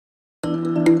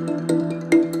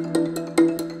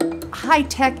high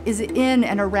tech is in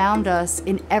and around us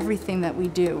in everything that we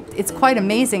do. It's quite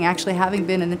amazing, actually, having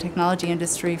been in the technology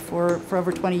industry for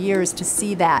over 20 years, to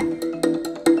see that.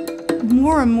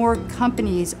 More and more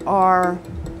companies are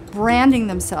branding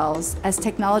themselves as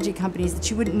technology companies that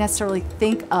you wouldn't necessarily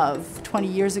think of 20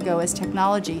 years ago as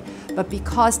technology, but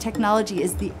because technology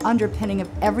is the underpinning of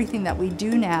everything that we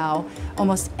do now,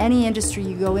 almost any industry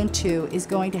you go into is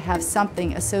going to have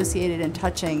something associated and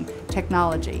touching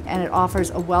technology, and it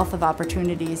offers a wealth of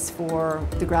opportunities for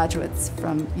the graduates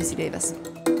from UC Davis.